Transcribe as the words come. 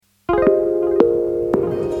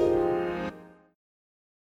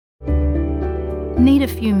Need a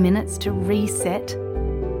few minutes to reset?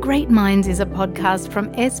 Great Minds is a podcast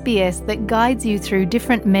from SBS that guides you through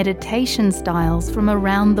different meditation styles from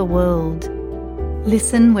around the world.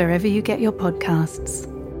 Listen wherever you get your podcasts.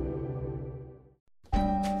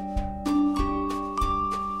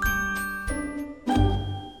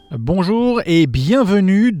 Bonjour et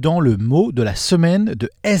bienvenue dans le mot de la semaine de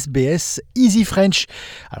SBS Easy French.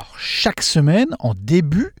 Alors chaque semaine, en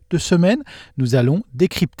début de semaine, nous allons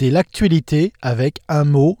décrypter l'actualité avec un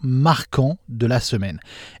mot marquant de la semaine.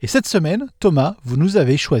 Et cette semaine, Thomas, vous nous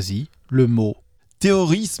avez choisi le mot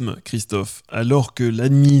terrorisme, Christophe, alors que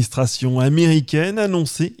l'administration américaine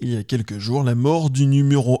annonçait il y a quelques jours la mort du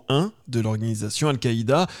numéro 1 de l'organisation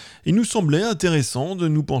Al-Qaïda, il nous semblait intéressant de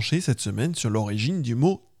nous pencher cette semaine sur l'origine du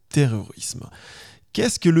mot terrorisme.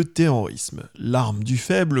 Qu'est-ce que le terrorisme ? L'arme du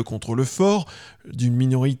faible contre le fort, d'une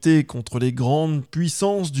minorité contre les grandes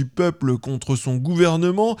puissances, du peuple contre son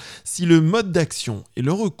gouvernement, si le mode d'action et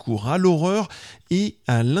le recours à l'horreur et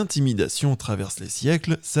à l'intimidation traversent les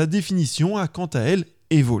siècles, sa définition a quant à elle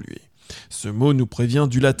évolué. Ce mot nous prévient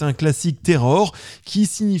du latin classique terror, qui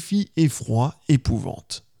signifie effroi,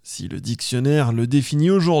 épouvante. Si le dictionnaire le définit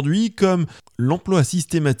aujourd'hui comme l'emploi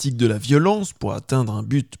systématique de la violence pour atteindre un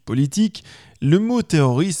but politique, le mot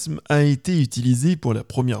terrorisme a été utilisé pour la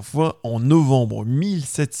première fois en novembre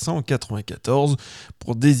 1794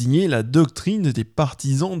 pour désigner la doctrine des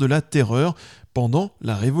partisans de la terreur pendant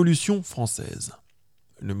la Révolution française.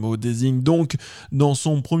 Le mot désigne donc, dans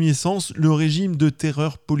son premier sens, le régime de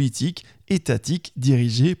terreur politique, étatique,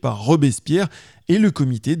 dirigé par Robespierre et le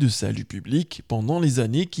comité de salut public pendant les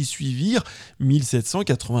années qui suivirent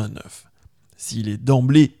 1789. S'il est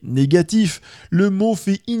d'emblée négatif, le mot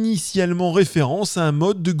fait initialement référence à un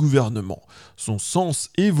mode de gouvernement. Son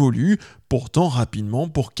sens évolue pourtant rapidement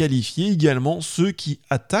pour qualifier également ceux qui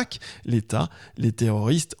attaquent l'État. Les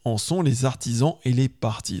terroristes en sont les artisans et les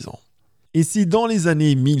partisans. Et c'est dans les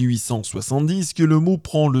années 1870 que le mot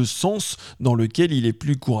prend le sens dans lequel il est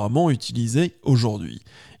plus couramment utilisé aujourd'hui.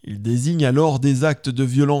 Il désigne alors des actes de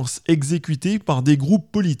violence exécutés par des groupes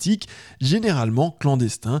politiques, généralement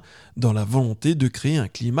clandestins, dans la volonté de créer un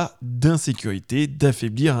climat d'insécurité,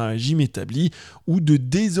 d'affaiblir un régime établi ou de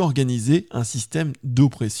désorganiser un système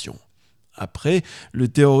d'oppression. Après, le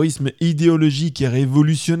terrorisme idéologique et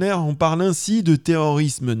révolutionnaire, on parle ainsi de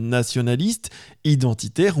terrorisme nationaliste,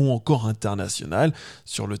 identitaire ou encore international,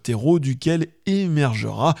 sur le terreau duquel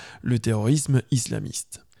émergera le terrorisme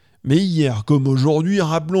islamiste. Mais hier comme aujourd'hui,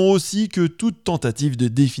 rappelons aussi que toute tentative de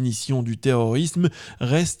définition du terrorisme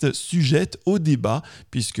reste sujette au débat,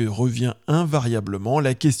 puisque revient invariablement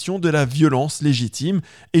la question de la violence légitime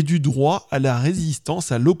et du droit à la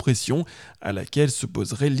résistance à l'oppression, à laquelle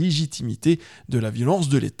s'opposerait légitimité de la violence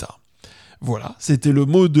de l'État. Voilà, c'était le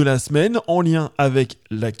mot de la semaine en lien avec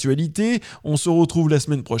l'actualité. On se retrouve la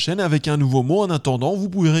semaine prochaine avec un nouveau mot. En attendant, vous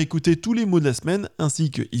pouvez réécouter tous les mots de la semaine ainsi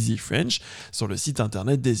que Easy French sur le site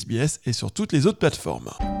internet d'SBS et sur toutes les autres plateformes.